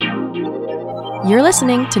You're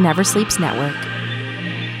listening to Never Sleeps Network.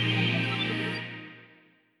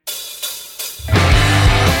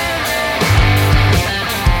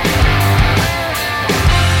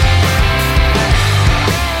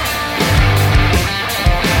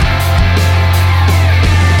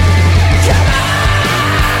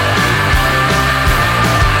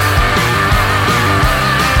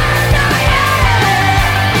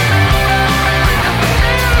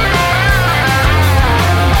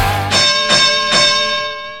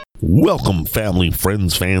 Welcome, family,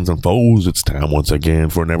 friends, fans, and foes. It's time once again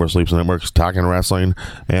for Never Sleeps Network's Talking Wrestling,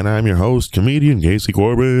 and I'm your host, comedian Casey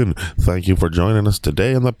Corbin. Thank you for joining us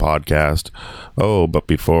today on the podcast. Oh, but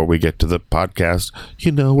before we get to the podcast,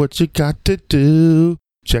 you know what you got to do.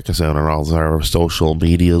 Check us out on all our social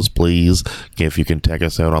medias, please. If you can check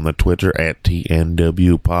us out on the Twitter at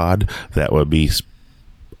TNWPod, that would be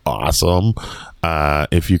awesome.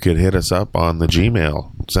 If you could hit us up on the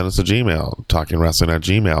Gmail, send us a Gmail, Talking Wrestling at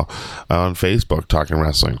Gmail. On Facebook, Talking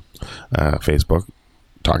Wrestling. Facebook,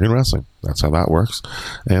 Talking Wrestling. That's how that works.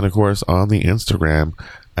 And of course, on the Instagram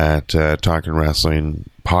at Talking Wrestling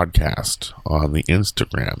Podcast on the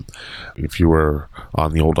Instagram. If you were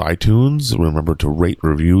on the old iTunes, remember to rate,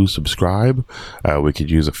 review, subscribe. We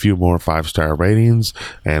could use a few more 5-star ratings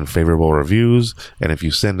and favorable reviews. And if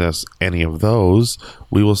you send us any of those,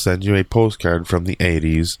 we will send you a postcard from the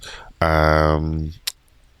 80s.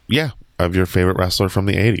 Of your favorite wrestler from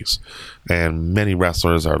the 80s. And many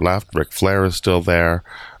wrestlers are left. Ric Flair is still there.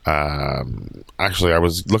 Actually, I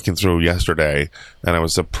was looking through yesterday, and I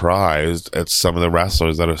was surprised at some of the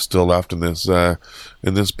wrestlers that are still left in this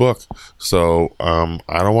book. So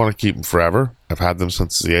I don't want to keep them forever. I've had them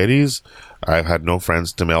since the 80s. I've had no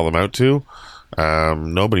friends to mail them out to.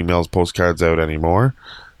 Nobody mails postcards out anymore,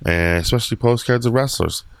 and especially postcards of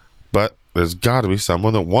wrestlers. But there's got to be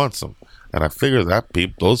someone that wants them. And I figure that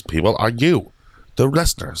those people are you, the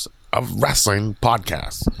listeners of wrestling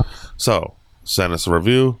podcasts. So send us a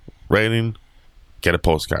review, rating, get a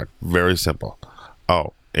postcard. Very simple.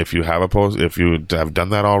 Oh, if you have if you have done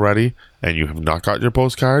that already and you have not got your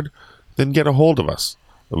postcard, then get a hold of us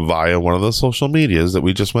via one of the social medias that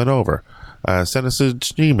we just went over. Send us a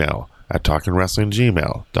Gmail at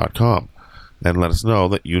talkingwrestlinggmail.com and let us know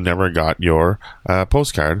that you never got your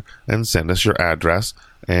postcard, and send us your address,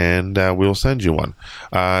 and we'll send you one.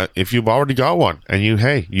 If you've already got one and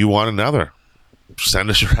you want another,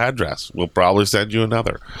 send us your address. We'll probably send you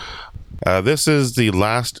another. This is the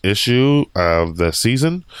last issue of the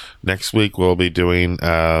season. Next week we'll be doing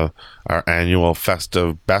our annual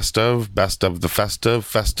festive best of the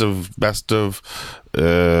festive best of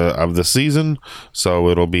the season. So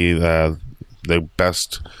it'll be the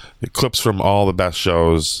best clips from all the best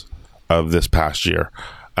shows of this past year.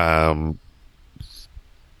 That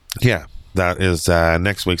is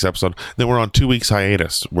next week's episode. Then we're on 2 weeks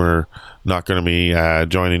hiatus. We're not going to be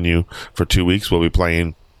joining you for 2 weeks. We'll be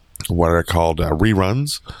playing what are called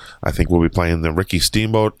reruns. I think we'll be playing the Ricky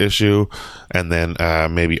Steamboat issue, and then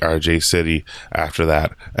maybe RJ City after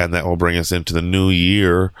that. And that will bring us into the new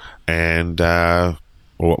year. And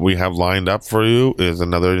what we have lined up for you is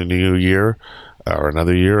another new year, or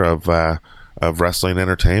another year of wrestling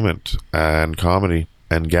entertainment and comedy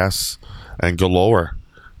and guests and galore.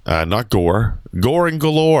 Not gore. Gore and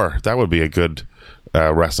galore. That would be a good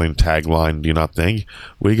wrestling tagline, do you not think?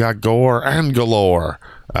 We got gore and galore.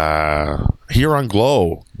 Here on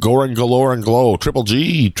Glow. Gore and galore and glow. Triple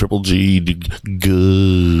G. Go.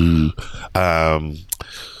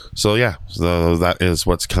 So that is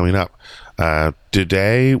what's coming up.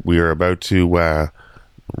 Today, we are about to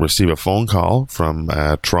receive a phone call from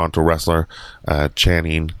Toronto wrestler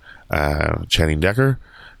Channing Decker.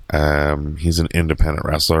 He's an independent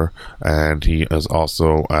wrestler, and he is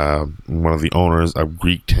also one of the owners of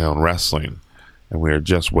Greektown Wrestling, and we are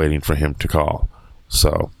just waiting for him to call.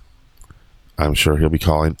 So I'm sure he'll be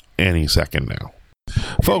calling any second now.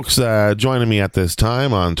 Folks, joining me at this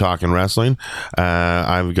time on Talking Wrestling,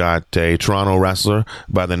 I've got a Toronto wrestler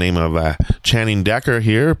by the name of Channing Decker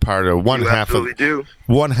here, part of one half of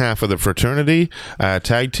the fraternity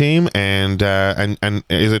tag team. And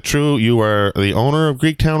is it true you are the owner of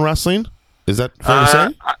Greektown Wrestling? Is that fair to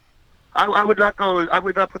say? I would not go. I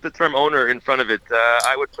would not put the term owner in front of it.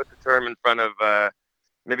 I would put the term in front of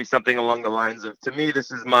maybe something along the lines of, to me,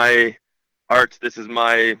 this is my art, this is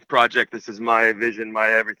my project, this is my vision,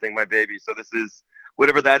 my everything, my baby. So this is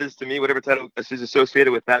whatever that is to me, whatever title is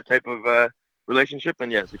associated with that type of relationship,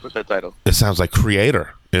 then yes, we put that title. It sounds like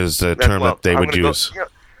creator is the term that they would use.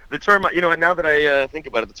 The term, now that I think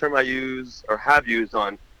about it, the term I use or have used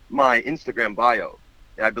on my Instagram bio,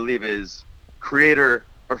 I believe is creator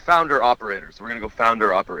or founder operator. So we're gonna go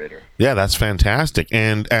founder operator. Yeah, that's fantastic.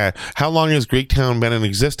 And how long has Greektown been in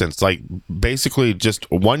existence? Like basically just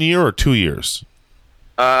 1 year or 2 years?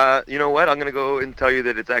 You know what? I'm going to go and tell you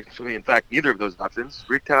that it's actually, in fact, neither of those options.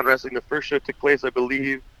 Greektown Wrestling, the first show took place, I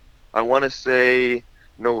believe, I want to say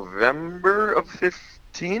November of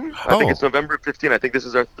 15. I think it's November of 15. I think this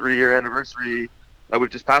is our 3-year anniversary.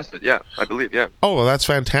 We've just passed it. Yeah, I believe. Yeah. Oh, well, that's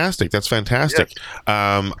fantastic. That's fantastic.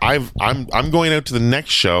 Yes. I'm going out to the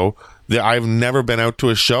next show. I've never been out to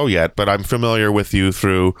a show yet, but I'm familiar with you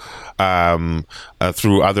through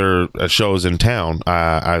other shows in town.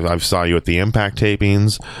 I've saw you at the Impact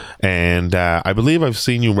tapings, and I believe I've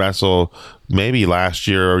seen you wrestle maybe last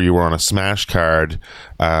year, or you were on a Smash card.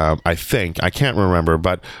 I think I can't remember,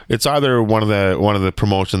 but it's either one of the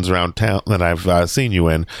promotions around town that I've seen you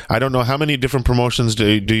in. I don't know how many different promotions do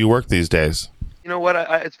you work these days. You know what?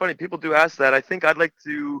 It's funny. People do ask that. I think I'd like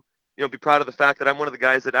to, be proud of the fact that I'm one of the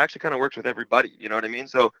guys that actually kind of works with everybody. You know what I mean?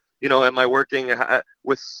 So, am I working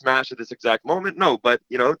with Smash at this exact moment? No, but,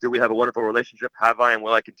 do we have a wonderful relationship? Have I, and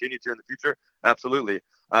will I continue to in the future? Absolutely.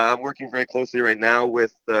 I'm working very closely right now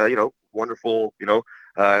with, wonderful,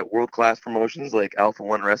 world-class promotions like Alpha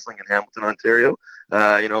One Wrestling in Hamilton, Ontario.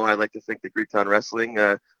 I like to think that Greektown Wrestling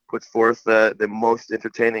puts forth the most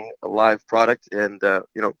entertaining live product and,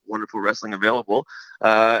 wonderful wrestling available.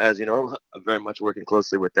 As you know, I'm very much working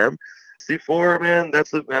closely with them. C4, man,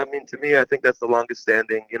 to me, I think that's the longest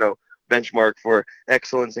standing, benchmark for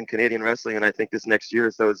excellence in Canadian wrestling. And I think this next year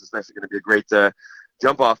or so is especially going to be a great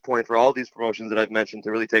jump off point for all these promotions that I've mentioned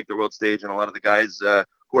to really take the world stage, and a lot of the guys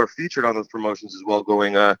who are featured on those promotions as well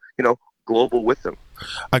going, global with them.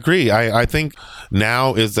 Agree. I think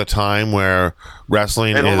now is the time where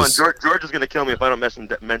wrestling and is... Hold on, George is going to kill me if I don't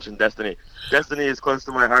mention Destiny. Destiny is close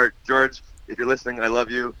to my heart. George, if you're listening, I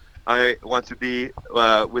love you. I want to be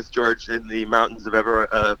with George in the mountains of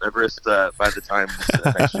Everest by the time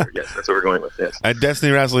next year. Yes, that's what we're going with. Yes. And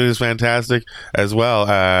Destiny Wrestling is fantastic as well.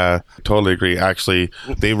 Totally agree. Actually,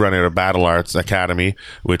 they run out of Battle Arts Academy,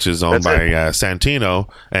 which is owned by Santino,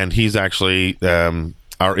 and he's actually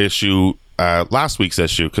our issue, last week's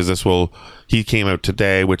issue, because he came out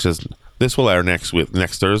today, which is... This will air next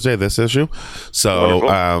Thursday, this issue. So,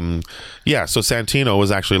 so Santino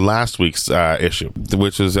was actually last week's issue,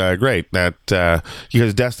 which is great. That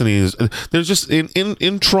because Destiny is... There's just...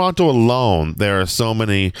 In Toronto alone, there are so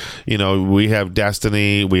many... we have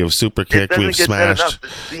Destiny, we have Superkick, we have Smash.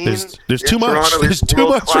 There's too much. There's too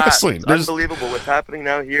much wrestling. It's unbelievable. What's happening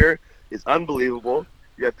now here is unbelievable.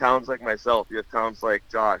 You have talents like myself. You have talents like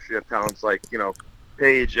Josh. You have talents like,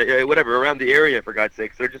 Page, whatever, around the area, for God's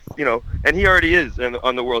sakes. They're just, and he already is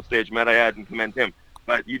on the world stage, might I add, and commend him.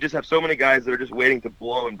 But you just have so many guys that are just waiting to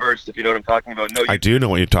blow and burst, if you know what I'm talking about. No, I do know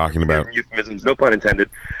what you're talking about. Euphemisms, no pun intended.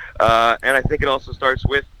 And I think it also starts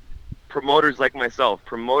with promoters like myself,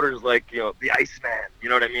 promoters like, the Iceman, you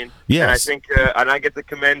know what I mean? Yes. And I think, and I get to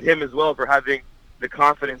commend him as well for having the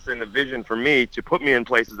confidence and the vision for me to put me in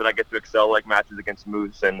places that I get to excel, like matches against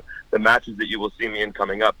Moose and the matches that you will see me in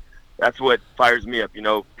coming up. That's what fires me up,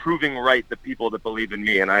 proving right the people that believe in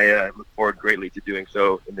me, and I look forward greatly to doing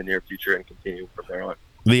so in the near future and continue from there on.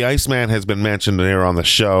 The Iceman has been mentioned here on the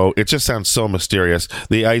show. It just sounds so mysterious.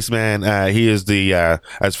 The Iceman, he is the,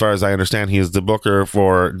 as far as I understand, he is the booker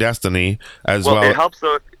for Destiny as well. It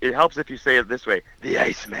helps if you say it this way, the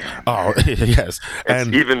Iceman. Oh, yes. It's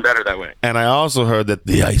even better that way. And I also heard that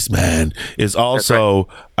the Iceman is also,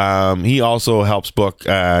 he also helps book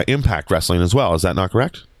Impact Wrestling as well. Is that not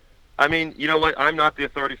correct? I mean, you know what? I'm not the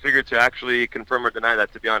authority figure to actually confirm or deny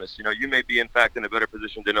that, to be honest. You may be, in fact, in a better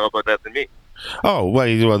position to know about that than me. Oh,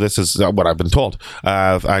 well, this is what I've been told.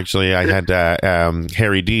 Actually, I had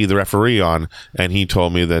Harry D, the referee, on, and he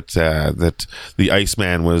told me that the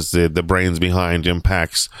Iceman was the brains behind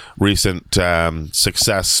Impact's recent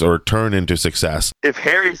success or turn into success. If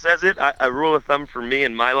Harry says it, a rule of thumb for me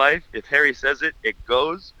in my life, if Harry says it, it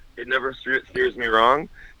goes. It never steers me wrong.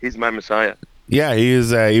 He's my messiah. Yeah,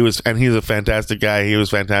 he's a fantastic guy. He was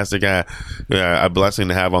fantastic. A blessing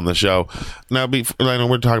to have on the show. Now, I know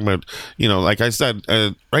we're talking about, like I said,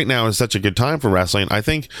 right now is such a good time for wrestling. I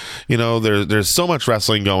think, there's so much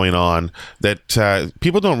wrestling going on that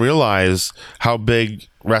people don't realize how big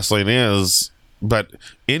wrestling is. But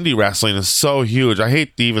indie wrestling is so huge. I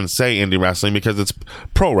hate to even say indie wrestling because it's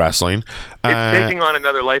pro wrestling. It's taking on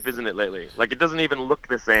another life, isn't it, lately? Like, it doesn't even look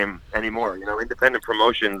the same anymore. Independent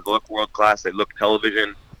promotions look world-class. They look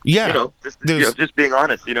television. Yeah, You know, just being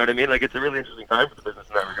honest. You know what I mean? Like, it's a really interesting time for the business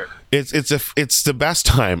in that regard. It's the best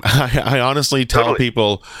time. I honestly tell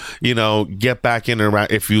people, you know, get back into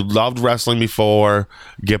if you loved wrestling before,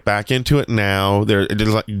 get back into it now.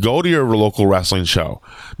 Go to your local wrestling show,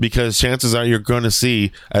 because chances are you're going to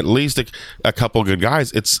see at least a couple good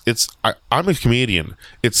guys. I'm a comedian.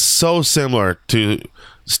 It's so similar to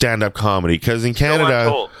stand-up comedy, because in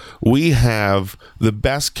Canada we have the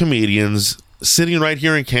best comedians sitting right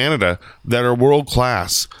here in Canada that are world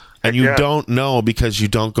class, and you don't know because you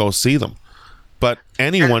don't go see them. But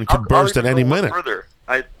anyone could burst at any minute. Further,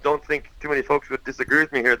 I don't think too many folks would disagree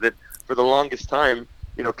with me here that for the longest time,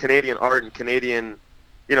 you know, Canadian art and Canadian,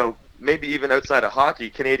 you know, maybe even outside of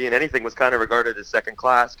hockey, Canadian anything was kind of regarded as second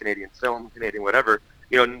class. Canadian film, Canadian whatever,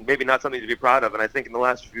 you know, maybe not something to be proud of. And I think in the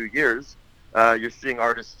last few years, you're seeing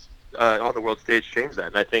artists on the world stage change that.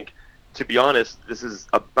 And I think, to be honest, this is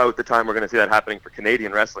about the time we're going to see that happening for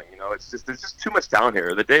Canadian wrestling. You know, there's just too much talent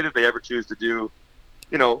here. The day that they ever choose to do,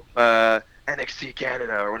 you know, NXT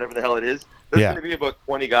Canada or whatever the hell it is, there's going to be about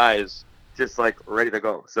 20 guys just like ready to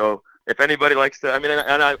go. So if anybody likes to, I mean,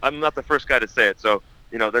 and I'm not the first guy to say it, so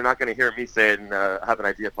you know they're not going to hear me say it and have an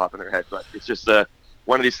idea pop in their head. But it's just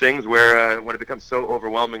one of these things where when it becomes so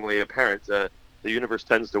overwhelmingly apparent, the universe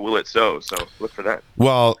tends to will it so. So look for that.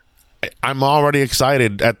 Well, I'm already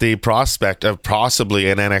excited at the prospect of possibly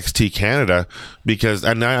an NXT Canada, because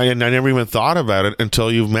I never even thought about it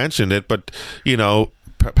until you've mentioned it. But you know,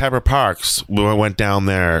 Pepper Parks went down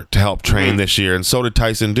there to help train this year, and so did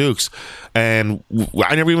Tyson Dukes. And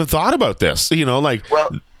I never even thought about this. You know, like, well,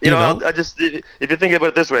 you know, I just, if you think about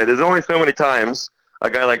it this way, there's only so many times a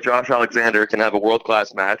guy like Josh Alexander can have a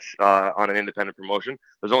world-class match on an independent promotion.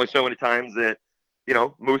 There's only so many times that, you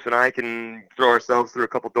know, Moose and I can throw ourselves through a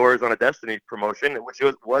couple doors on a Destiny promotion, which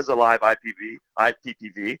was a live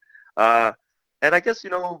IPPV. And I guess, you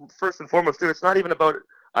know, first and foremost, too, it's not even about,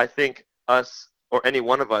 I think, us or any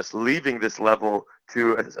one of us leaving this level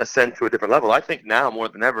to ascend to a different level. I think now more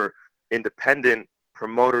than ever, independent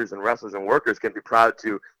promoters and wrestlers and workers can be proud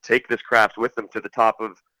to take this craft with them to the top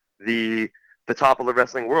of the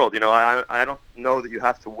wrestling world. You know, I don't know that you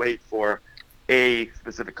have to wait for a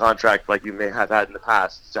specific contract like you may have had in the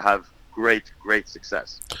past to have great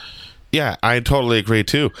success. Yeah, I totally agree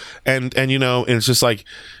too. And you know, it's just like,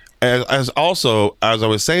 as I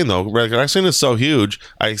was saying though, wrestling is so huge.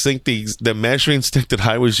 I think the measuring stick that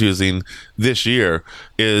I was using this year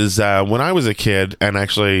is when I was a kid, and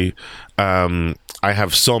actually I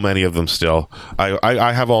have so many of them still.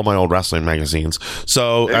 I have all my old wrestling magazines.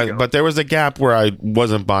 So, but there was a gap where I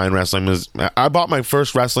wasn't buying wrestling. I bought my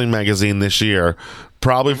first wrestling magazine this year,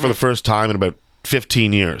 probably for the first time in about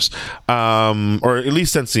 15 years, or at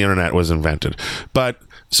least since the internet was invented. But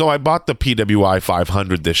so I bought the PWI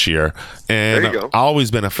 500 this year, and I've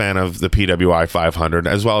always been a fan of the PWI 500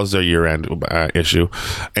 as well as their year-end issue.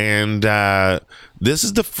 And this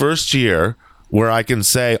is the first year where I can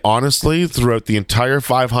say, honestly, throughout the entire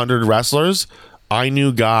 500 wrestlers, I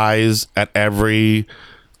knew guys at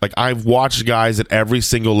I've watched guys at every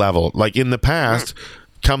single level. Like in the past,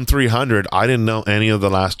 come 300, I didn't know any of the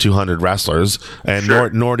last 200 wrestlers, and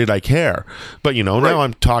nor did I care. But, you know, now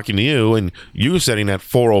I'm talking to you, and you sitting at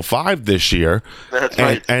 405 this year. That's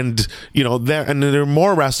right. And, you know, there are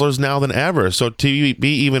more wrestlers now than ever. So to be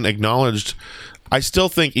even acknowledged, I still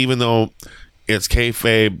think, even though it's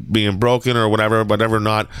kayfabe being broken or whatever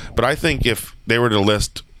not, but I think if they were to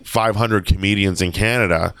list 500 comedians in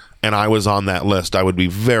Canada and I was on that list, I would be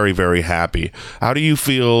very, very happy. How do you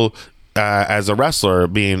feel as a wrestler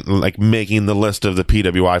being making the list of the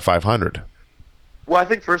PWI 500? Well, I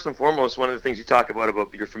think first and foremost, one of the things you talk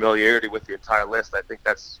about your familiarity with the entire list, I think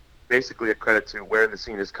that's basically a credit to where the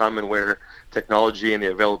scene has come and where technology and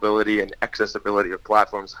the availability and accessibility of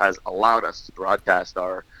platforms has allowed us to broadcast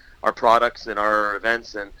our products and our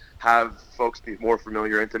events and have folks be more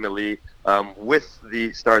familiar intimately with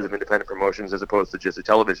the stars of independent promotions as opposed to just a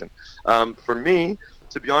television. For me,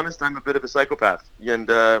 to be honest, I'm a bit of a psychopath.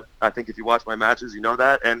 And I think if you watch my matches, you know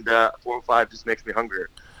that. And 405 just makes me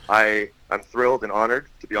hungrier. I'm thrilled and honored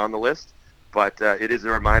to be on the list, but it is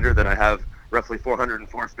a reminder that I have roughly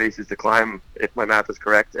 404 spaces to climb, if my math is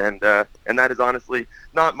correct. And that is honestly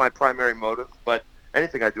not my primary motive, but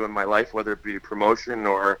anything I do in my life, whether it be promotion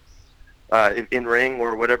or in ring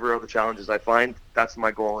or whatever other challenges I find, that's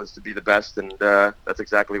my goal, is to be the best, and that's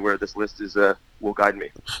exactly where this list is will guide me.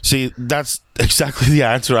 See, that's exactly the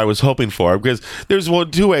answer I was hoping for, because there's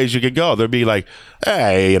two ways you could go. There'd be like,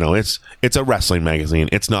 hey, you know, it's a wrestling magazine,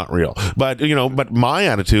 it's not real. But you know, but my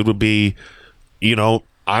attitude would be, you know,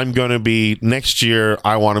 I'm going to be next year,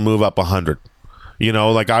 I want to move up 100. You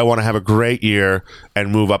know, like I want to have a great year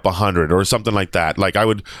and move up 100 or something like that. Like I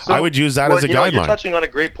would use that as a guideline. You're touching on a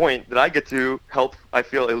great point that I get to help, I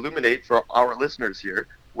feel, illuminate for our listeners here,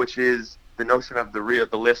 which is the notion of the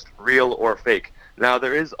list, real or fake. Now,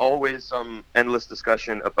 there is always some endless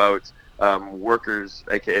discussion about workers,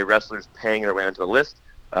 aka wrestlers, paying their way onto a list.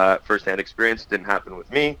 First-hand experience didn't happen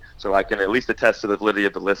with me, so I can at least attest to the validity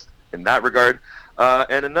of the list in that regard.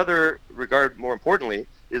 And another regard, more importantly,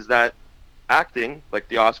 is that acting, like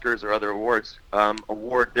the Oscars or other awards,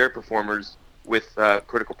 award their performers with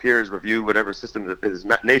critical peers, review, whatever system that is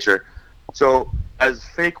nature. So as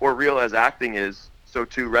fake or real as acting is, so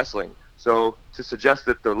too wrestling. So to suggest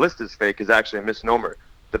that the list is fake is actually a misnomer.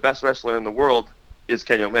 The best wrestler in the world is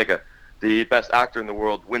Kenny Omega. The best actor in the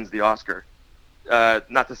world wins the Oscar.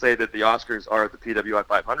 Not to say that the Oscars are the PWI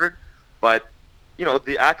 500, but you know,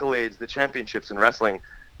 the accolades, the championships in wrestling,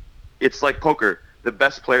 it's like poker. The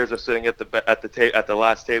best players are sitting at the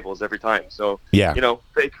last tables every time. So yeah, you know,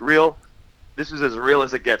 fake, real. This is as real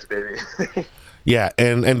as it gets, baby. Yeah,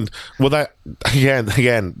 and well, that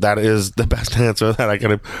again, that is the best answer that I could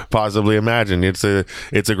have possibly imagined. It's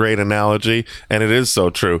a great analogy, and it is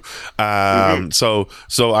so true. So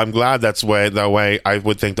I'm glad that's the way I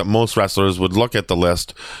would think that most wrestlers would look at the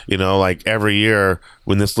list. You know, like every year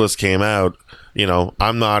when this list came out, you know,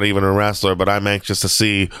 I'm not even a wrestler, but I'm anxious to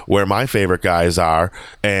see where my favorite guys are.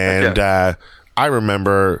 And I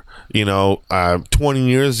remember, you know, 20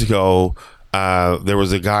 years ago, there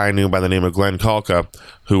was a guy I knew by the name of Glenn Kalka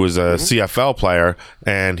who was a CFL player,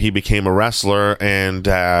 and he became a wrestler, and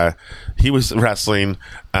he was wrestling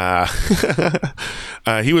Pierre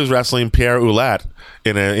Ouellette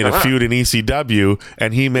in a feud in ECW,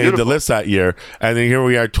 and he made the list that year. And then here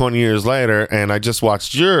we are 20 years later, and I just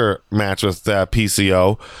watched your match with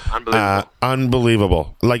PCO.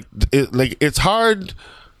 Unbelievable. Like it's hard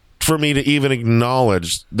for me to even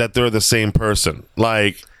acknowledge that they're the same person.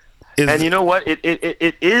 Like, and you know what?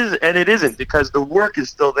 It is and it isn't, because the work is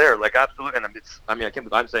still there. Like, absolutely. And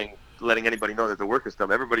I'm saying letting anybody know that the work is still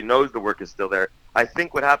there. Everybody knows the work is still there. I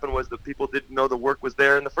think what happened was that people didn't know the work was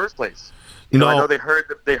there in the first place. You know, I know they heard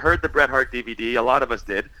the Bret Hart DVD. A lot of us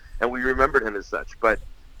did, and we remembered him as such. But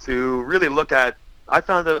to really look at, I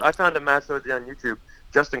found a match that was on YouTube,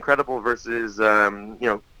 Just Incredible versus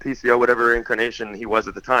PCO, whatever incarnation he was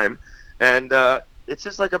at the time, and it's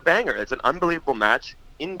just like a banger. It's an unbelievable match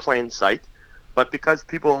in plain sight, but because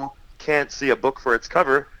people can't see a book for its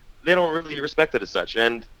cover, they don't really respect it as such.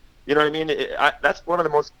 And you know what I mean? That's one of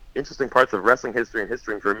the most interesting parts of wrestling history and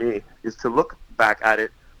history for me, is to look back at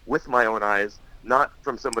it with my own eyes, not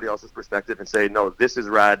from somebody else's perspective, and say, no, this is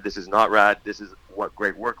rad, this is not rad, this is what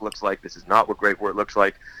great work looks like, this is not what great work looks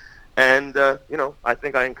like. And I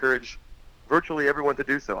think I encourage virtually everyone to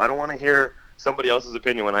do so. I don't want to hear somebody else's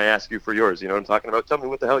opinion when I ask you for yours. You know what I'm talking about? Tell me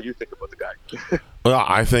what the hell you think about the guy. Well,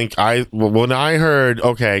 when I heard,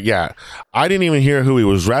 I didn't even hear who he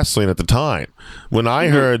was wrestling at the time. When I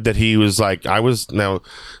heard that he was now,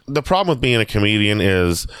 the problem with being a comedian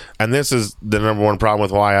is, and this is the number one problem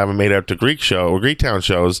with why I haven't made it out to Greektown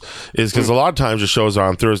shows, is because a lot of times the shows are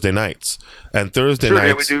on Thursday nights. And Thursday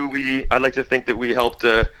nights... Sure, we do. I'd like to think that we helped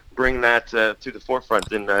bring that to the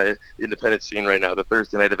forefront in the independent scene right now. The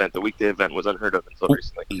Thursday night event, the weekday event, was unheard of until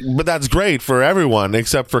recently. But that's great for everyone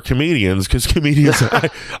except for comedians, because comedians,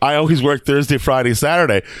 I always work Thursday, Friday,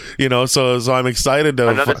 Saturday. You know, so I'm excited to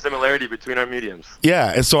another similarity between our mediums.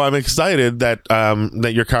 Yeah, and so I'm excited that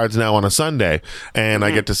that your card's now on a Sunday, and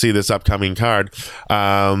I get to see this upcoming card.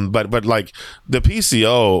 But like the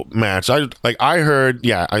PCO match, I heard,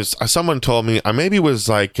 someone told me, maybe it was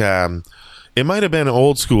like. It might have been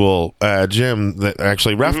Old School Jim that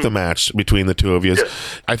actually reffed the match between the two of you.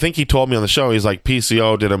 I think he told me on the show, he's like,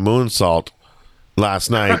 PCO did a moonsault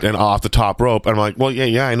last night and off the top rope. And I'm like, well,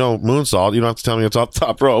 yeah, I know moonsault. You don't have to tell me it's off the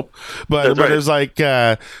top rope. But it was like,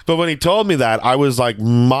 but when he told me that, I was like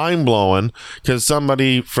mind blown, because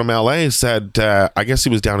somebody from LA said, I guess he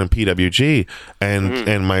was down in PWG,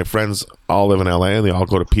 and my friends all live in LA and they all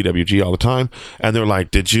go to PWG all the time. And they're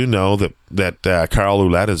like, did you know that Carl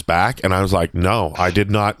Ouellette is back? And I was like, no, I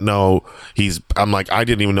did not know I'm like, I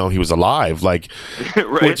didn't even know he was alive. Like,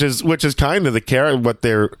 right. which is kind of the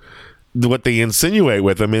character, what they insinuate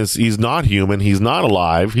with him is he's not human, he's not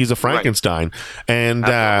alive, he's a Frankenstein.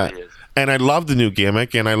 Right. And I love the new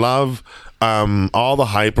gimmick, and I love all the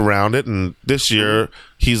hype around it. And this year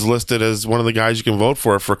he's listed as one of the guys you can vote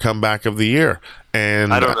for comeback of the year.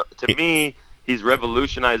 And I don't know, to me he's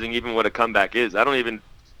revolutionizing even what a comeback is.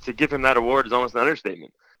 To give him that award is almost an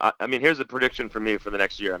understatement. I mean, here's a prediction for me for the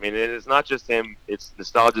next year. I mean, it's not just him. It's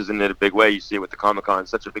nostalgia's in it a big way. You see it with the Comic-Con.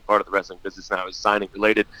 Such a big part of the wrestling business now is signing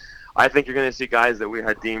related. I think you're going to see guys that we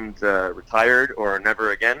had deemed retired or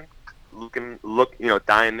never again,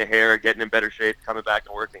 dyeing the hair, getting in better shape, coming back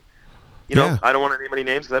and working. I don't want to name any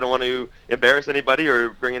names because I don't want to embarrass anybody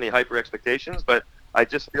or bring any hyper expectations, but I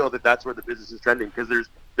just feel that that's where the business is trending because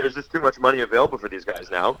there's just too much money available for these guys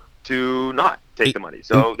now to not take the money.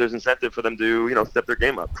 So there's incentive for them to, step their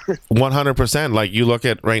game up. 100%. Like you look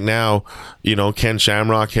at right now, Ken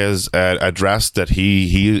Shamrock has addressed that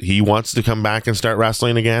he wants to come back and start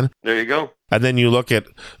wrestling again. There you go. And then you look at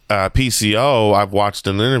PCO. I've watched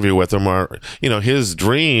an interview with him where, his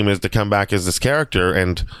dream is to come back as this character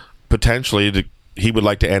and potentially he would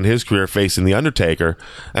like to end his career facing The Undertaker.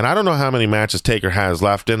 And I don't know how many matches Taker has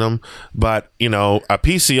left in him, but, a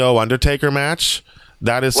PCO Undertaker match,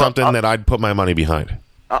 that is something that I'd put my money behind.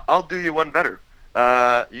 I'll do you one better.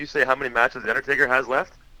 You say how many matches The Undertaker has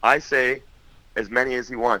left? I say as many as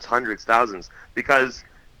he wants, hundreds, thousands. Because,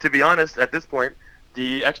 to be honest, at this point,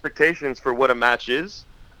 the expectations for what a match is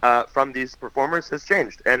from these performers has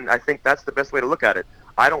changed. And I think that's the best way to look at it.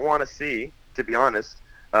 I don't want to see, to be honest,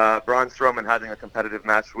 Braun Strowman having a competitive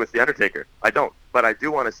match with The Undertaker. I don't. But I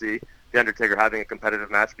do want to see The Undertaker having a competitive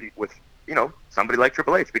match with, somebody like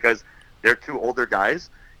Triple H, because they're two older guys,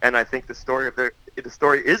 and I think the story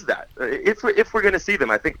is that. If we're going to see them,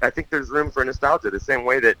 I think there's room for nostalgia, the same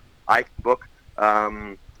way that I can book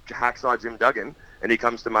Hacksaw Jim Duggan, and he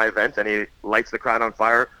comes to my event and he lights the crowd on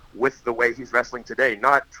fire with the way he's wrestling today,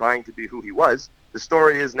 not trying to be who he was. The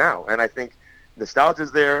story is now, and I think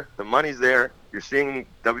nostalgia's there, the money's there. You're seeing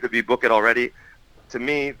WWE book it already. To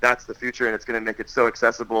me, that's the future, and it's going to make it so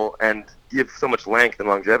accessible and give so much length and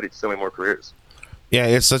longevity to so many more careers. Yeah,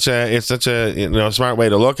 it's such a smart way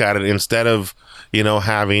to look at it. Instead of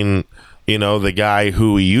having the guy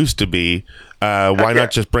who he used to be, why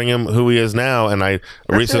not just bring him who he is now? And I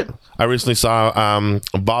recently saw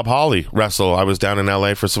Bob Holly wrestle. I was down in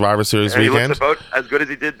LA for Survivor Series weekend. He looks about as good as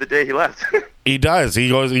he did the day he left. He does. He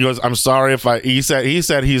goes. I'm sorry if he said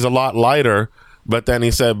he's a lot lighter. But then he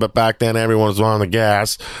said, but back then everyone was on the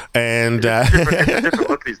gas, and it's a different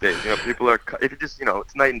look these days. People are. If you just,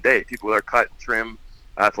 it's night and day. People are cut, trim.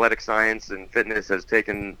 Athletic science and fitness has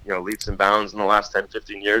taken, leaps and bounds in the last 10,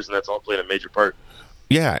 15 years, and that's all played a major part.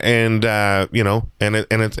 Yeah, and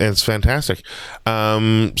it's fantastic.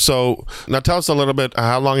 So now tell us a little bit.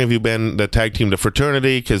 How long have you been the tag team, the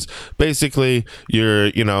fraternity? Because basically,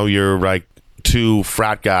 you're like two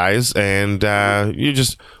frat guys, and you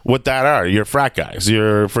just what that are. You're frat guys.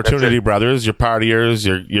 You're fraternity brothers. You're partiers.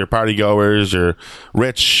 You're party goers. You're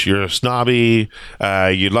rich. You're snobby.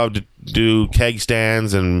 You love to do keg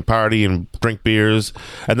stands and party and drink beers,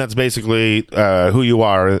 and that's basically who you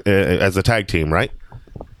are as a tag team, right?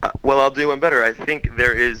 Well, I'll do one better. I think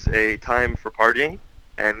there is a time for partying,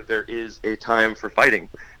 and there is a time for fighting.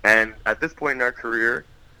 And at this point in our career,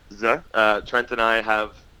 Trent and I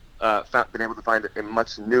have been able to find a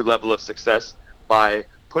much new level of success by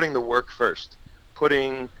putting the work first,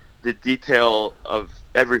 putting the detail of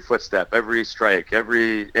every footstep, every strike,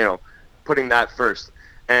 putting that first,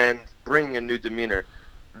 and bringing a new demeanor.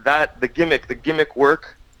 The gimmick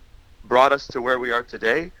work brought us to where we are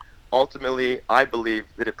today. Ultimately, I believe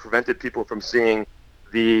that it prevented people from seeing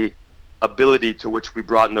the ability to which we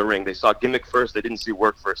brought in the ring. They saw gimmick first, they didn't see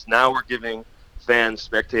work first. Now we're giving fans,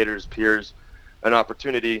 spectators, peers an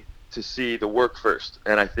opportunity to see the work first.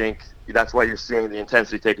 And I think that's why you're seeing the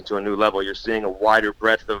intensity taken to a new level. You're seeing a wider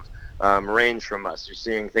breadth of range from us. You're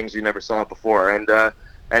seeing things you never saw before. And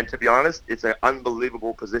to be honest, it's an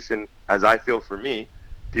unbelievable position, as I feel for me.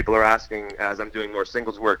 People are asking, as I'm doing more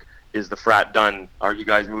singles work, is the frat done? Are you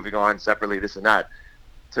guys moving on separately, this and that?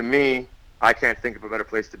 To me, I can't think of a better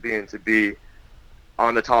place to be in, to be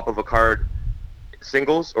on the top of a card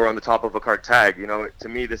singles or on the top of a card tag. To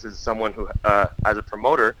me, this is someone who, as a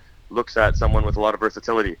promoter, looks at someone with a lot of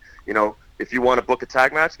versatility. If you want to book a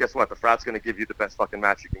tag match, guess what? The frat's going to give you the best fucking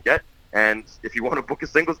match you can get. And if you want to book a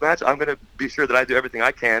singles match, I'm going to be sure that I do everything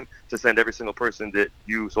I can to send every single person that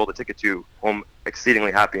you sold a ticket to home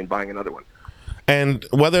exceedingly happy and buying another one. And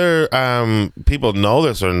whether people know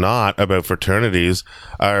this or not about fraternities,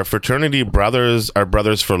 our fraternity brothers are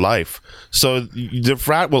brothers for life. So the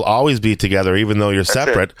frat will always be together, even though you're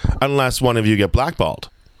separate, unless one of you get blackballed.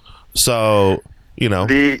 So,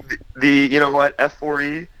 The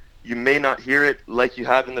F4E, you may not hear it like you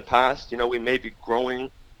have in the past. We may be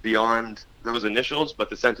growing beyond those initials, but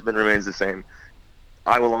the sentiment remains the same.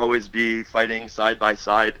 I will always be fighting side by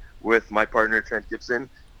side with my partner, Trent Gibson,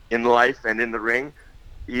 in life and in the ring,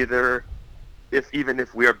 even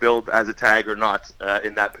if we are billed as a tag or not,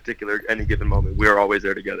 in that particular any given moment, we are always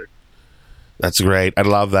there together. That's great. I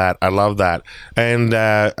love that. And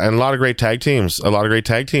a lot of great tag teams. A lot of great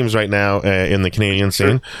tag teams right now in the Canadian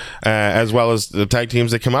scene, as well as the tag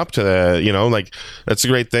teams that come up to that's the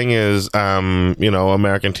great thing is, Americans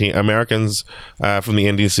from the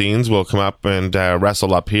indie scenes will come up and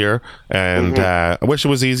wrestle up here. And I wish it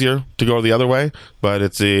was easier to go the other way, but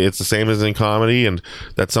it's the same as in comedy, and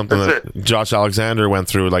that's something that Josh Alexander went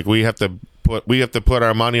through. Like we have to put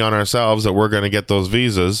our money on ourselves that we're going to get those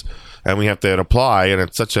visas, and we have to apply, and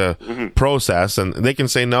it's such a process, and they can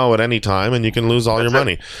say no at any time, and you can lose all your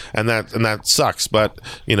money, and that sucks. But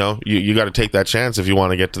you got to take that chance if you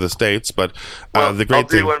want to get to the States. But the great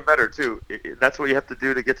thing, I'll do one better too. That's what you have to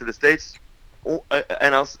do to get to the States.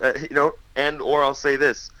 And I'll I'll say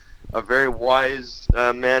this: a very wise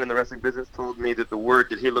man in the wrestling business told me that the word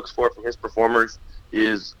that he looks for from his performers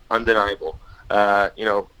is undeniable.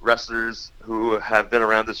 Wrestlers who have been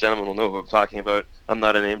around this gentleman will know who I'm talking about. I'm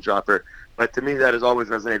not a name dropper, but to me that has always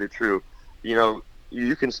resonated true.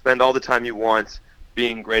 You can spend all the time you want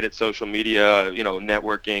being great at social media,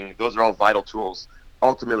 networking. Those are all vital tools.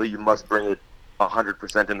 Ultimately, you must bring it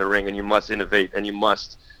 100% in the ring, and you must innovate, and you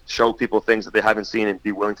must show people things that they haven't seen and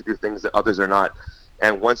be willing to do things that others are not.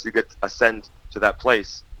 And once you ascend to that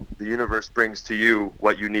place, the universe brings to you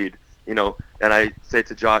what you need. And I say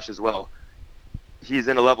to Josh as well, he's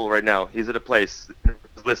in a level right now. He's at a place.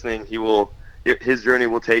 He's listening. His journey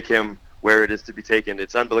will take him where it is to be taken.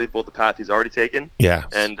 It's unbelievable the path he's already taken. Yeah.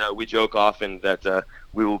 And we joke often that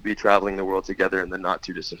we will be traveling the world together in the not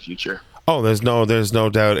too distant future. Oh, there's no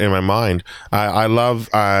doubt in my mind. I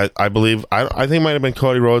believe I think it might have been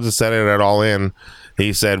Cody Rhodes that said it at All In.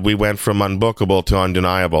 He said we went from unbookable to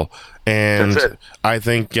undeniable, and that's it. I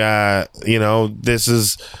think this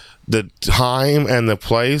is the time and the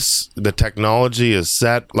place. The technology is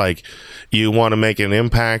set. Like, you want to make an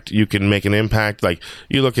impact, you can make an impact. Like,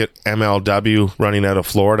 you look at MLW running out of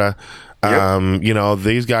Florida. Yep.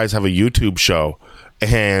 These guys have a YouTube show,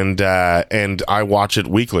 and I watch it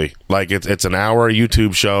weekly. Like, it's an hour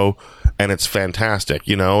YouTube show, and it's fantastic.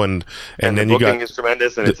 And the then you booking got is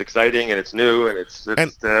tremendous, and it's exciting, and it's new, and it's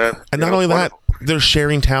and not only that, they're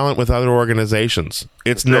sharing talent with other organizations.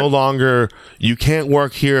 It's no longer, you can't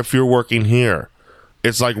work here if you're working here.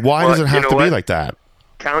 It's like, why does it have to be like that?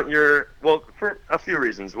 For a few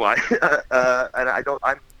reasons why. And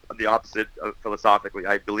I'm the opposite philosophically.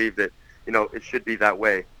 I believe that, it should be that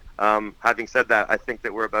way. Having said that, I think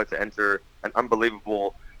that we're about to enter an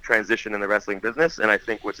unbelievable transition in the wrestling business, and I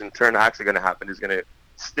think what's in turn actually going to happen is going to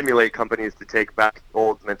stimulate companies to take back the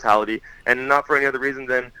old mentality, and not for any other reason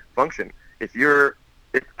than function.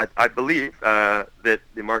 I believe that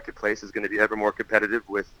the marketplace is going to be ever more competitive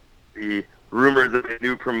with the rumors of a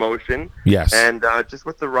new promotion. Yes. And just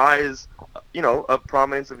with the rise, of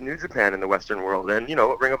prominence of New Japan in the Western world, and,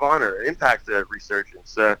 Ring of Honor, Impact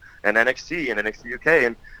resurgence, and NXT and NXT UK.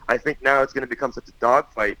 And I think now it's going to become such a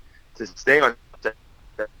dogfight to stay on.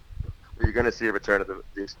 You're going to see a return of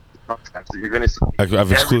these contracts. You're going to see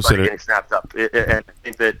everybody getting snapped up. And I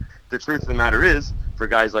think that the truth of the matter is, for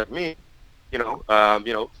guys like me,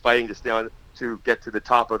 fighting to stay on, to get to the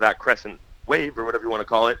top of that crescent wave, or whatever you want to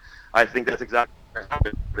call it, I think that's exactly what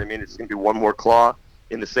happened. I mean, it's going to be one more claw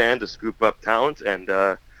in the sand to scoop up talent. And,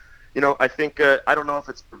 I think, I don't know if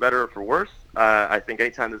it's for better or for worse. I think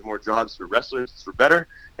anytime there's more jobs for wrestlers, it's for better.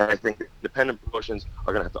 And I think independent promotions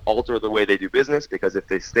are going to have to alter the way they do business, because if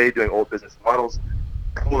they stay doing old business models,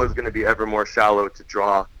 pool is going to be ever more shallow to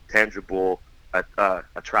draw tangible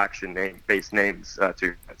attraction-based names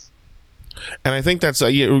to us. And I think that's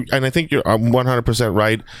and I think you're 100%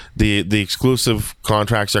 right. The exclusive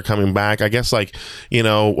contracts are coming back. I guess,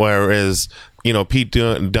 whereas Pete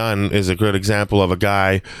Dunne is a good example of a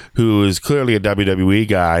guy who is clearly a WWE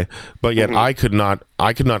guy, but yet I could not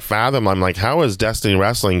fathom. I'm like, how is Destiny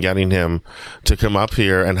Wrestling getting him to come up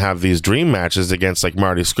here and have these dream matches against like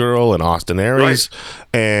Marty Scurll and Austin Aries,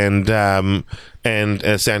 right. And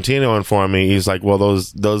Santino informed me, he's like, well,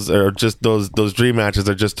 those dream matches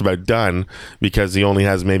are just about done, because he only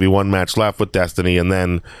has maybe one match left with Destiny, and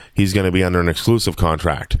then he's going to be under an exclusive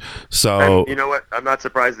contract. So, and you know what? I'm not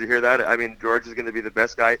surprised to hear that. I mean, George is going to be the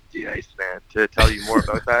best guy, man, to tell you more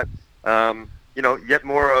about that. Yet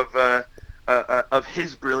more of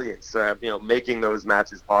his brilliance, making those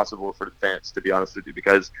matches possible for the fans, to be honest with you,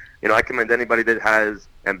 because, I commend anybody that has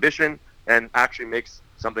ambition and actually makes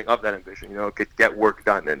something of that ambition, could get work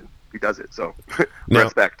done, and he does it. So,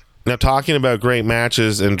 respect. Now, talking about great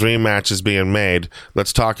matches and dream matches being made,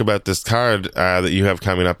 let's talk about this card that you have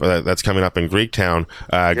coming up. That's coming up in Greektown,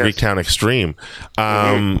 yes. Greektown Extreme.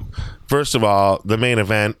 First of all, the main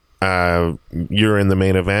event, you're in the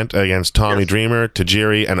main event against Tommy Dreamer,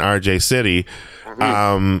 Tajiri, and RJ City.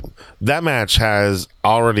 That match has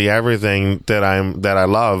already everything that I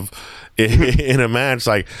love in a match.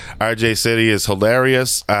 Like, RJ City is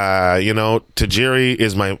hilarious. Tajiri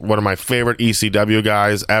is one of my favorite ECW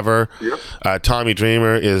guys ever. Tommy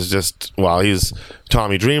Dreamer is just, he's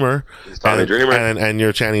Tommy Dreamer. He's Tommy Dreamer. And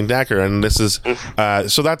you're Channing Decker, and this is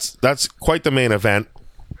so that's quite the main event.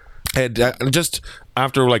 And just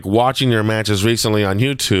after watching your matches recently on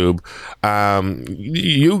YouTube,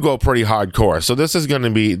 you go pretty hardcore. So this is going to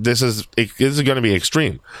be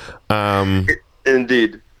extreme.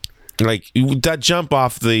 Indeed. Like that jump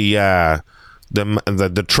off the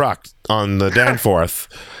truck on the Danforth.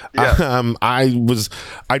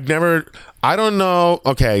 I don't know.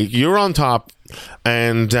 Okay, you're on top,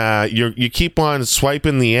 and you keep on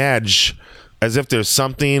swiping the edge as if there's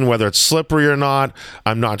something, whether it's slippery or not.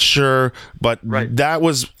 I'm not sure, but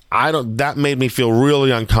that made me feel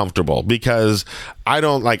really uncomfortable because I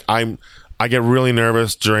get really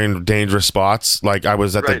nervous during dangerous spots. Like I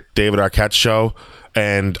was at the David Arquette show,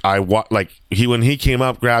 and when he came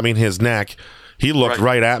up grabbing his neck, he looked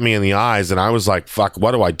right at me in the eyes, and I was like, "Fuck,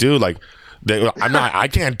 what do I do?" Like, I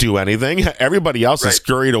can't do anything. Everybody else is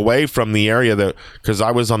scurried away from the area because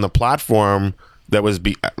I was on the platform that was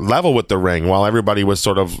level with the ring while everybody was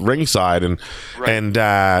sort of ringside, and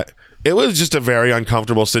it was just a very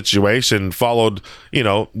uncomfortable situation. Followed,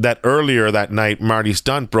 that earlier that night, Marty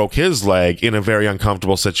Stunt broke his leg in a very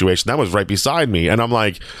uncomfortable situation. That was right beside me, and I'm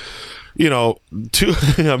like,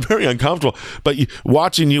 I'm very uncomfortable. But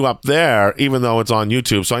watching you up there, even though it's on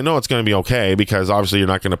YouTube, so I know it's going to be okay because obviously you're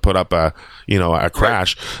not going to put up a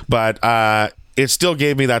crash, but it still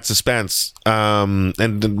gave me that suspense. And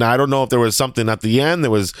I don't know if there was something at the end that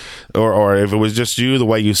was, or if it was just you, the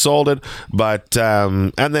way you sold it. But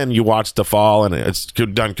and then you watch the fall, and it's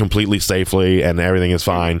done completely safely, and everything is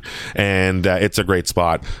fine, and it's a great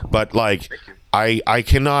spot. But I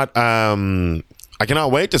cannot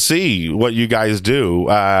wait to see what you guys do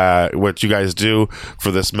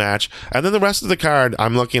for this match. And then the rest of the card,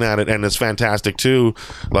 I'm looking at it, and it's fantastic too.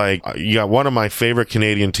 Like, you got one of my favorite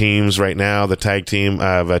Canadian teams right now, the tag team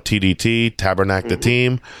of TDT, Tabernacle the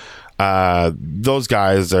Team. Those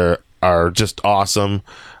guys are just awesome.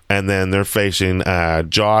 And then they're facing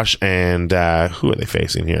Josh and who are they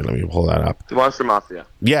facing here? Let me pull that up. The Monster Mafia.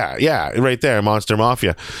 Yeah, right there, Monster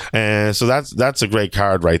Mafia. And so that's a great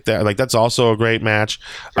card right there. Like, that's also a great match.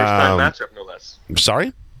 First time matchup, no less.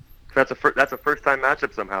 Sorry? That's a first time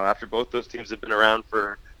matchup somehow. After both those teams have been around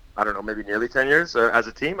for, I don't know, maybe nearly 10 years as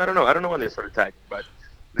a team. I don't know when they started tagging, but.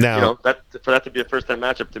 Now, for that to be a first-time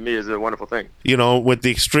matchup to me is a wonderful thing. With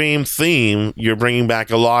the Extreme theme, you're bringing back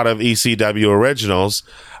a lot of ECW originals,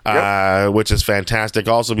 which is fantastic.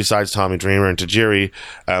 Also, besides Tommy Dreamer and Tajiri,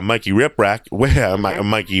 Mikey Whipwreck,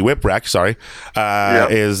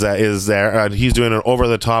 is there. He's doing an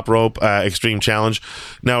over-the-top rope Extreme challenge.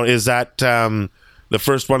 Now, is that the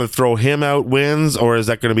first one to throw him out wins, or is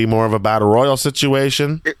that going to be more of a battle royal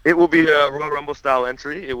situation? It will be a Royal Rumble style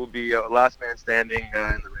entry. It will be last man standing in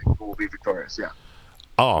the ring who will be victorious. Yeah.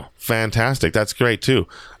 Oh, fantastic! That's great too.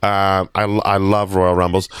 I love Royal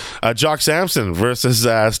Rumbles. Jock Sampson versus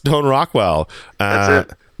Stone Rockwell.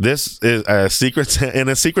 That's it. This is a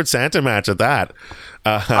Secret Santa match at that.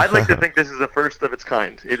 I'd like to think this is the first of its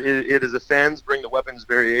kind. It is a fans bring the weapons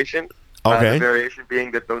variation. Okay. The variation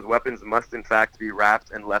being that those weapons must, in fact, be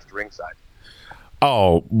wrapped and left ringside.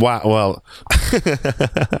 Oh, wow. Well,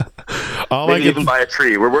 maybe even by a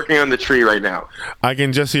tree. We're working on the tree right now. I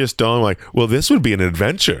can just hear Stone like, well, this would be an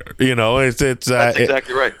adventure. It's That's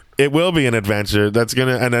exactly right. It will be an adventure. That's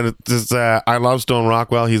gonna, and then I love Stone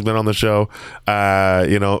Rockwell. He's been on the show.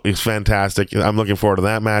 He's fantastic. I'm looking forward to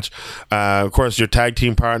that match. Of course, your tag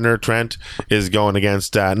team partner Trent is going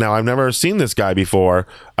against. Now, I've never seen this guy before.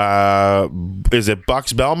 Is it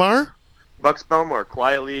Bucks Belmar? Bucks Belmar,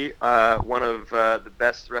 quietly one of the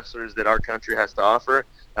best wrestlers that our country has to offer.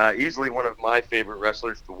 Easily one of my favorite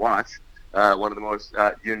wrestlers to watch. One of the most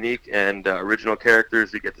unique and original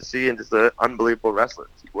characters you get to see, and just an unbelievable wrestler.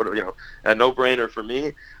 A no-brainer for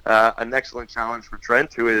me. An excellent challenge for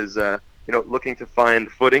Trent, who is looking to find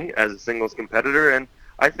footing as a singles competitor. And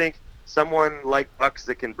I think someone like Bucks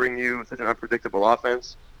that can bring you such an unpredictable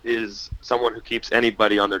offense is someone who keeps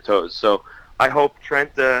anybody on their toes. So I hope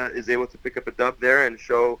Trent is able to pick up a dub there and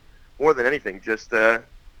show, more than anything, just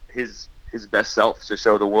his best self, to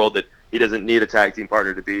show the world that he doesn't need a tag team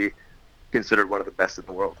partner to be considered one of the best in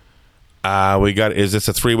the world. Is this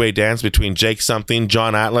a three-way dance between Jake Something,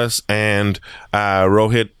 John Atlas, and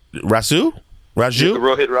Rohit Raju?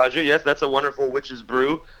 Rohit Raju, yes, that's a wonderful Witch's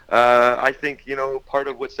Brew I think, part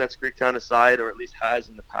of what sets Greektown aside, or at least has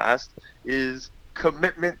in the past, is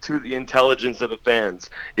commitment to the intelligence of the fans.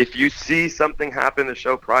 If you see something happen the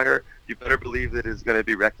show prior, you better believe that it's going to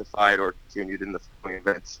be rectified or continued in the following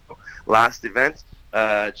events. So, last event,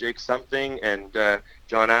 Jake Something and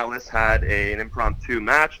John Atlas had an impromptu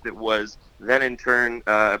match that was then in turn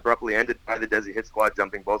abruptly ended by the Desi Hit Squad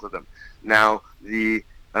jumping both of them. Now, the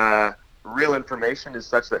real information is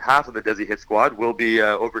such that half of the Desi Hit Squad will be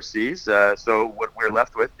overseas. So what we're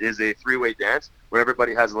left with is a three-way dance where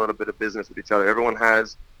everybody has a little bit of business with each other. Everyone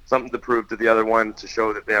has something to prove to the other one to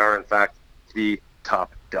show that they are, in fact, the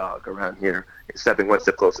top dog around here, stepping one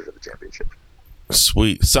step closer to the championship.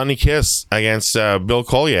 Sweet. Sunny Kiss against Bill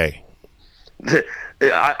Collier.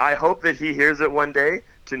 I hope that he hears it one day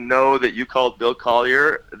to know that you called Bill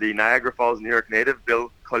Collier, the Niagara Falls, New York native,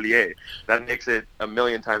 Bill Collier. That makes it a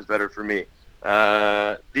million times better for me.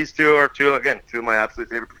 These two are two of my absolute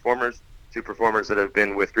favorite performers, two performers that have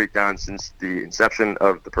been with Greektown since the inception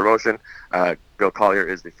of the promotion. Bill Collier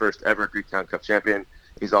is the first ever Greektown Cup champion.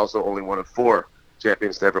 He's also only one of 4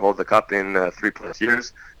 champions to ever hold the cup in 3+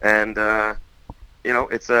 years. And,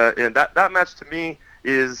 it's that match to me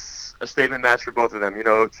is a statement match for both of them,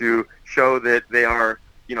 to show that they are,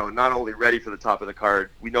 not only ready for the top of the card.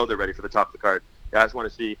 We know they're ready for the top of the card. I just want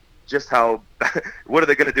to see just how, what are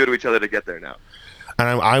they going to do to each other to get there now?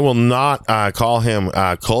 And I will not call him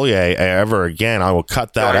Collier ever again. I will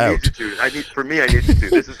cut that out. I need you to.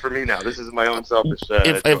 This is for me now. This is my own selfish.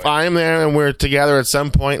 If I'm there and we're together at some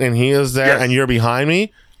point and he is there and you're behind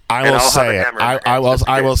me, I will say it. I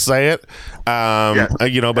will say it. Yes.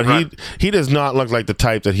 But he does not look like the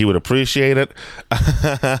type that he would appreciate it.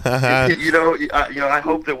 I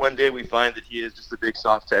hope that one day we find that he is just a big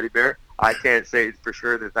soft teddy bear. I can't say for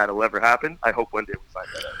sure that that'll ever happen. I hope one day we find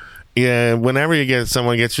that out. Yeah, whenever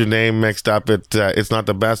someone gets your name mixed up, it's not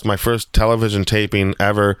the best. My first television taping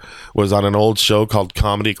ever was on an old show called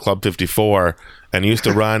Comedy Club 54, and used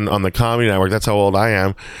to run on the Comedy Network. That's how old I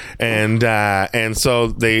am. And so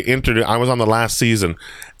they introduced. I was on the last season,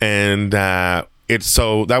 and that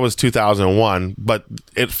was 2001, but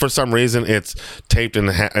for some reason it's taped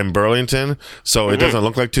in Burlington, so it doesn't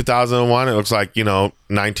look like 2001. It looks like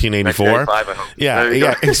 1984.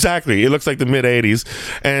 Yeah, exactly. It looks like the mid 80s,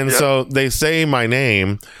 and so they say my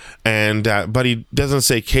name, and but he doesn't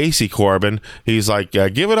say Casey Corbin. He's like,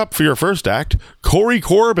 give it up for your first act, Corey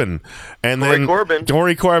Corbin, and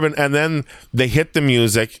Corey Corbin, and then they hit the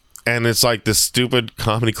music. And it's like this stupid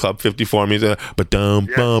Comedy Club 54 music, and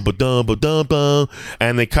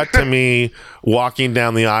they cut to me walking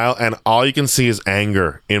down the aisle, and all you can see is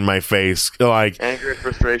anger in my face, like anger and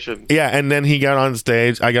frustration. Yeah, and then he got on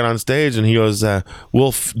stage. I got on stage, and he goes,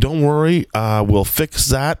 don't worry, we'll fix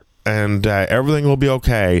that, and everything will be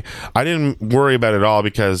okay." I didn't worry about it at all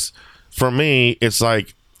because for me, it's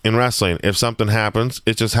like, in wrestling, if something happens,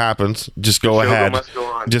 it just happens. Just go ahead.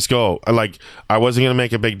 Just go. Like, I wasn't going to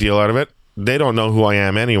make a big deal out of it. They don't know who I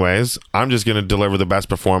am anyways. I'm just going to deliver the best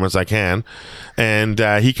performance I can. And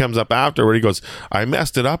he comes up afterward. He goes, "I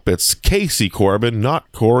messed it up. It's Casey Corbin,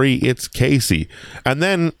 not Corey. It's Casey." And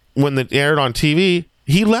then when it aired on TV,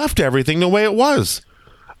 he left everything the way it was.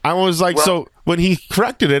 I was like, so when he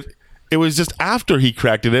corrected it, it was just after he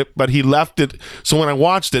corrected it, but he left it. So when I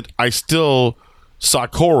watched it, I still saw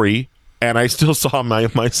Corey, and I still saw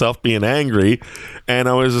myself being angry, and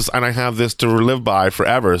I have this to live by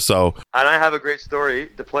forever. So, and I have a great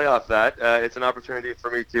story to play off that. It's an opportunity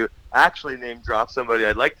for me to actually name drop somebody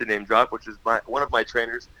I'd like to name drop, which is one of my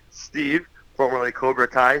trainers, Steve, formerly Cobra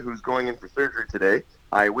Kai, who's going in for surgery today.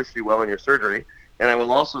 I wish you well in your surgery. And I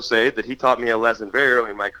will also say that he taught me a lesson very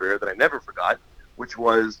early in my career that I never forgot, which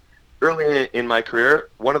was early in my career,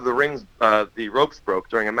 one of the rings, the ropes broke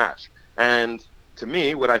during a match, and to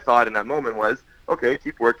me, what I thought in that moment was, okay,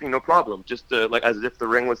 keep working, no problem, just like as if the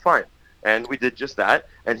ring was fine. And we did just that.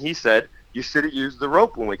 And he said, "You should have used the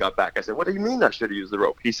rope when we got back." I said, "What do you mean I should have used the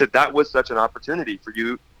rope?" He said, "That was such an opportunity for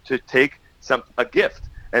you to take a gift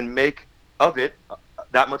and make of it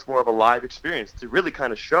that much more of a live experience, to really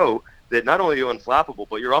kind of show that not only are you unflappable,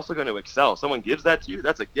 but you're also going to excel. Someone gives that to you,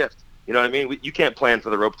 that's a gift." You know what I mean? You can't plan for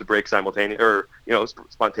the rope to break simultaneously or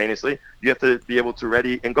spontaneously. You have to be able to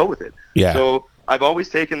ready and go with it. Yeah. So I've always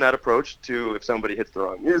taken that approach to, if somebody hits the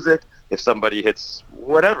wrong music, if somebody hits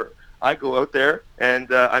whatever, I go out there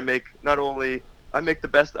and I make the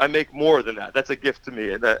best. I make more than that. That's a gift to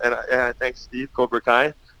me. And I thank Steve Cobra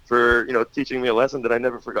Kai for teaching me a lesson that I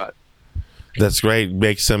never forgot. That's great.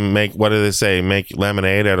 What do they say? Make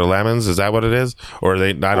lemonade out of lemons? Is that what it is? Or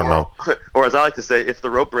I don't know. Or as I like to say, if the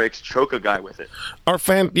rope breaks, choke a guy with it. Or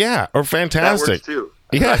fantastic. That works too.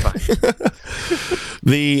 Yeah.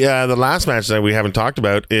 The last match that we haven't talked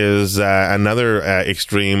about is another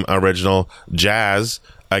Extreme original, Jazz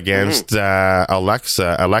against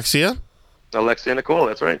Alexia Nicole.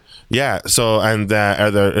 That's right. Yeah. So, and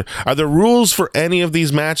are there rules for any of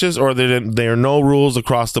these matches, or there are no rules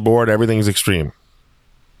across the board? Everything's Extreme.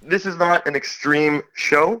 This is not an Extreme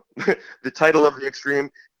show. The title of the Extreme,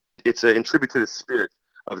 it's in tribute to the spirit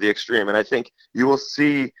of the Extreme, and I think you will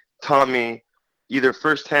see Tommy either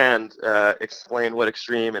firsthand explain what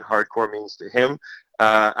Extreme and hardcore means to him,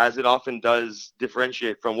 as it often does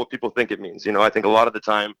differentiate from what people think it means. I think a lot of the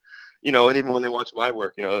time, and even when they watch my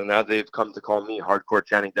work, now they've come to call me Hardcore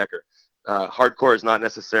Channing Decker. Hardcore is not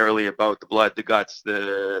necessarily about the blood, the guts,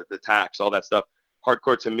 the tacks, all that stuff.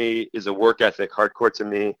 Hardcore to me is a work ethic. Hardcore to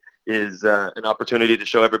me is an opportunity to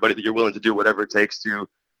show everybody that you're willing to do whatever it takes to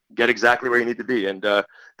get exactly where you need to be. And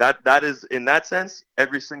that is, in that sense,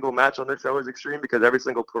 every single match on this show is Extreme, because every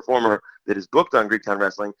single performer that is booked on Greektown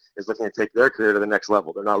Wrestling is looking to take their career to the next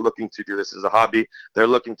level. They're not looking to do this as a hobby. They're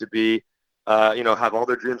looking to be, have all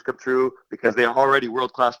their dreams come true, because they are already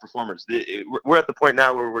world-class performers. We're at the point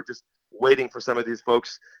now where we're just waiting for some of these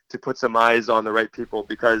folks to put some eyes on the right people,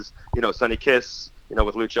 because, Sonny Kiss,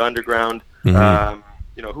 with Lucha Underground,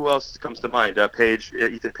 who else comes to mind?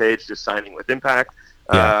 Ethan Page just signing with Impact.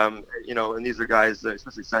 Yeah. And these are guys,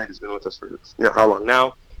 especially Sonny, who's been with us for how long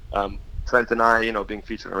now. Trent and I, being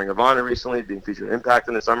featured on Ring of Honor recently, being featured in Impact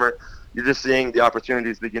in the summer. You're just seeing the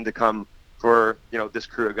opportunities begin to come for, this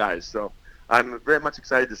crew of guys. So I'm very much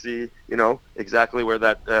excited to see, exactly where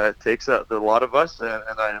that takes a lot of us. And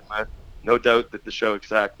I have no doubt that the show, in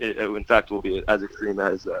fact, will be as Extreme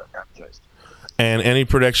as advertised. And any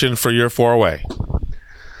prediction for your four-way?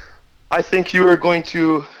 I think you are going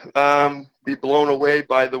to be blown away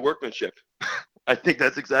by the workmanship. I think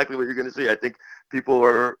that's exactly what you're going to see. I think people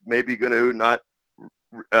are maybe going to not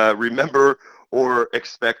remember or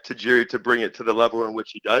expect Tajiri to bring it to the level in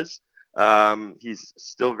which he does. He's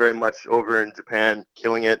still very much over in Japan,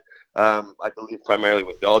 killing it. I believe primarily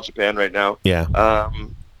with All Japan right now. Yeah.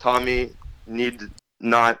 Tommy need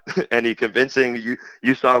not any convincing.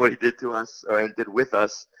 You saw what he did to us and did with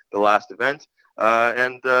us the last event.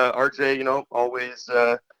 And RJ, always,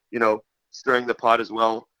 stirring the pot as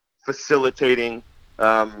well, facilitating,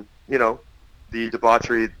 the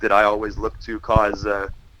debauchery that I always look to cause,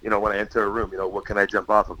 when I enter a room. What can I jump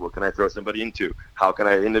off of? What can I throw somebody into? How can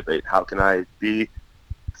I innovate? How can I be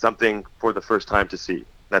something for the first time to see?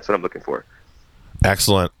 That's what I'm looking for.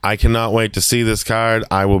 Excellent. I cannot wait to see this card.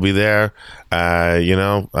 I will be there,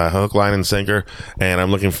 hook, line, and sinker, and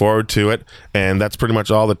I'm looking forward to it. And that's pretty much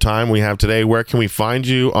all the time we have today. Where can we find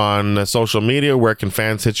you on social media? Where can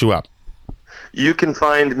fans hit you up? You can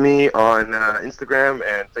find me on Instagram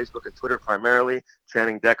and Facebook and Twitter primarily.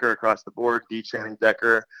 Channing Decker across the board. D Channing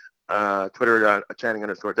Decker. Twitter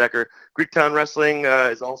Channing_Decker. Greektown Wrestling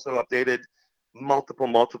is also updated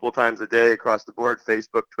multiple times a day across the board.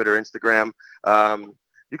 Facebook, Twitter, Instagram.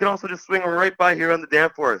 You can also just swing right by here on the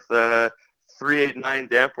Danforth. 389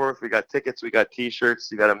 Danforth. We got tickets. We got T-shirts.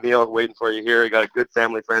 You got a meal waiting for you here. You got a good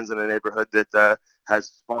family, friends in the neighborhood that has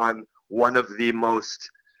spawned one of the most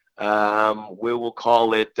we will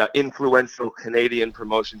call it influential Canadian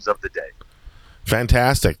promotions of the day.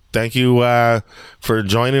 Fantastic. Thank you for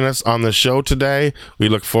joining us on the show today. We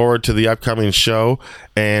look forward to the upcoming show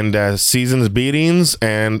and season's beatings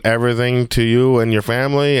and everything to you and your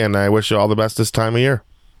family, and I wish you all the best this time of year.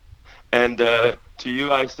 And to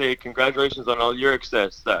you, I say congratulations on all your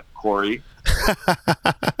success, Corey.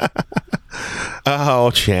 Oh,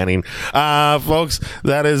 Channing. Folks,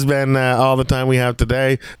 that has been all the time we have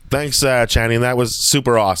today. Thanks, Channing. That was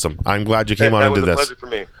super awesome. I'm glad you came on and did this. That was a pleasure for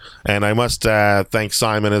me. And I must thank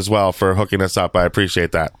Simon as well for hooking us up. I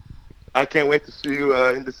appreciate that. I can't wait to see you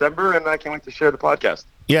in December, and I can't wait to share the podcast.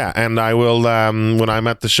 Yeah, and I will, when I'm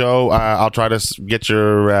at the show, I'll try to get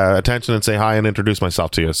your attention and say hi and introduce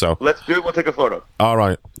myself to you. So let's do it. We'll take a photo. All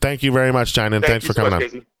right. Thank you very much, Channing. Thanks for coming on.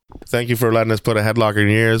 Casey. Thank you for letting us put a headlock in your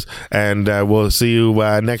ears, and we'll see you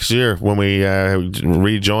next year when we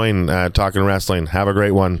rejoin Talking Wrestling. Have a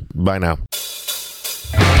great one. Bye now.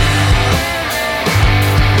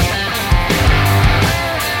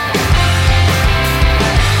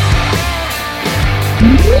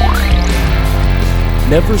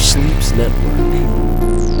 Never Sleeps Network.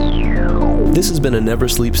 This has been a Never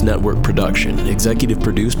Sleeps Network production, executive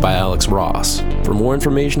produced by Alex Ross. For more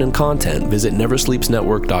information and content, visit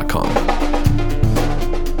neversleepsnetwork.com.